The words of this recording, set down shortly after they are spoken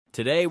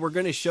Today we're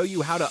going to show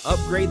you how to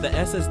upgrade the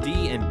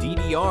SSD and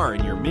DDR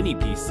in your mini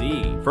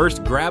PC.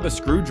 First, grab a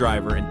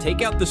screwdriver and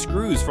take out the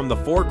screws from the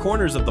four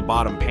corners of the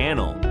bottom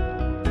panel.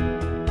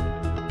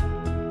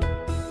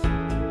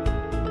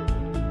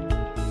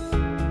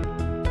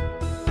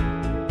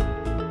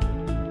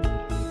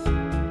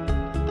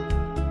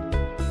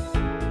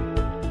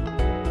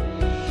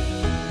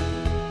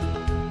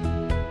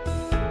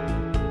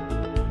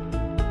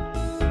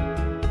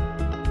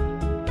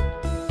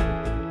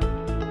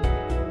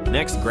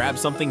 Next, grab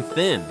something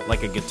thin,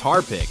 like a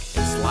guitar pick,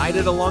 and slide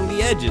it along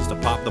the edges to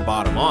pop the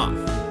bottom off.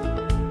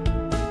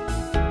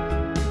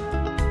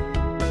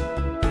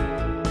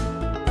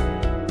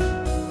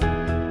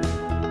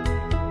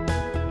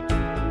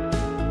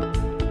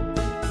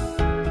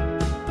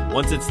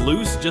 Once it's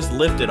loose, just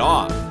lift it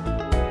off.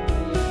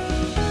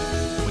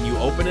 When you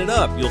open it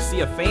up, you'll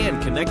see a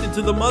fan connected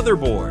to the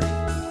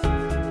motherboard.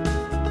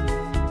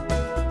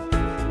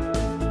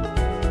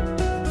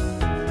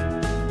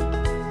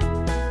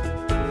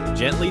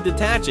 Gently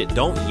detach it,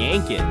 don't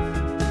yank it.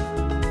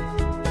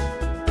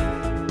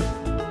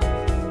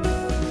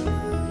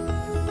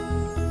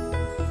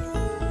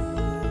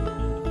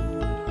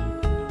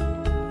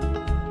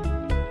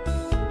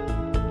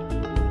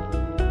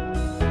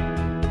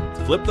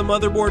 Flip the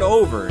motherboard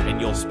over and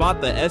you'll spot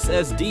the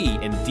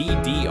SSD and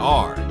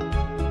DDR.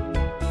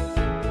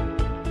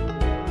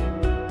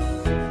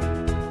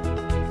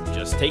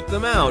 Just take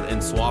them out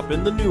and swap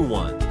in the new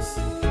ones.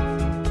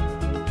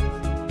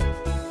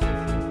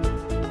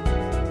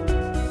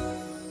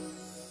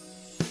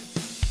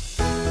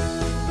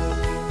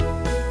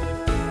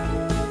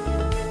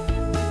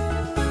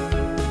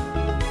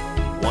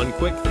 One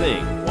quick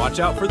thing, watch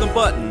out for the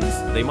buttons.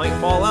 They might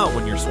fall out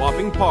when you're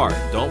swapping parts.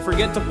 Don't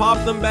forget to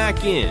pop them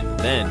back in.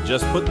 Then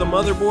just put the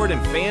motherboard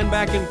and fan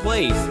back in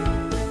place.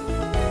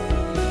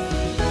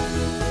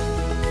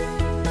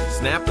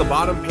 Snap the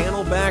bottom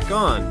panel back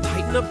on,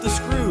 tighten up the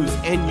screws,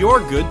 and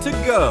you're good to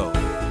go.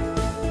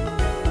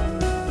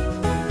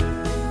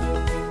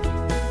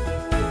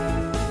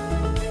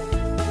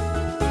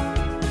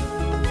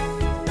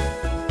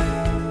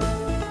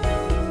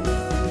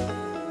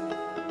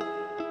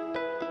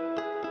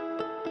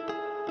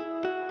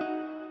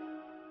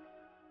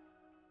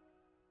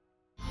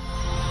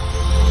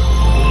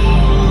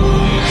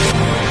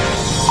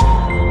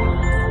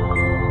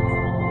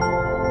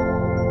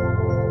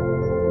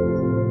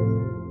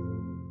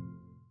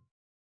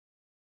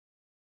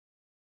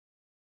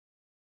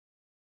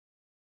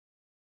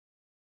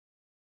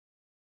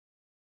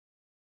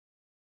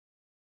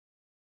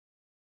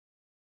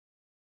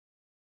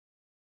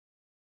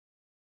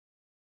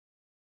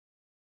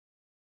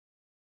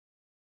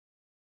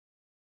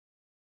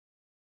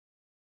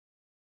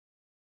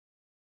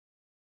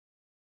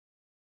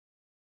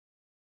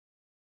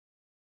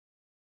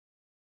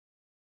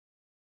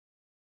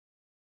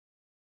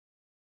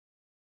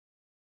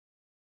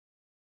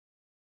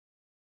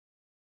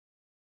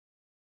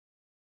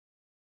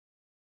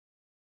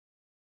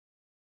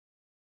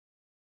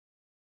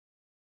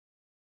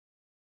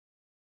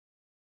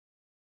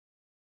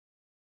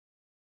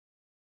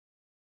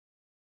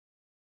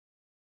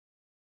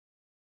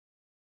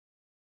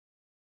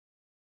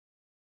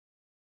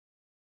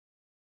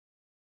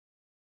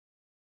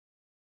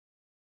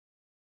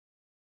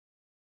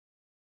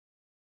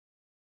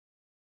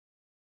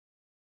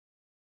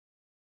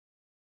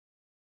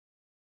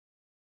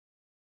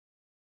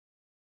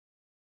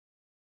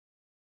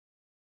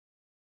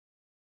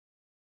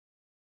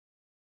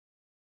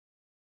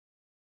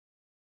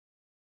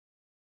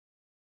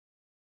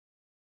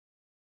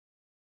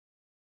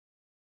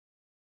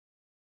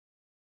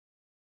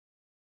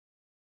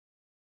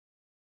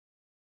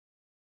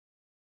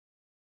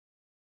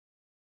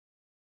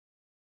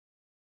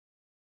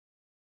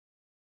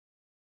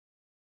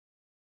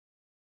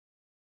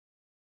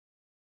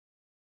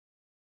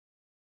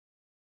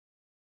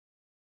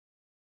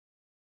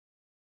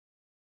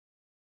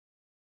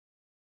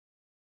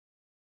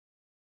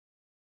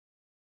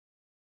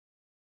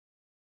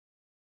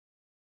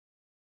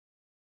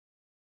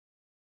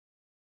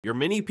 Your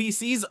mini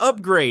PC's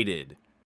upgraded.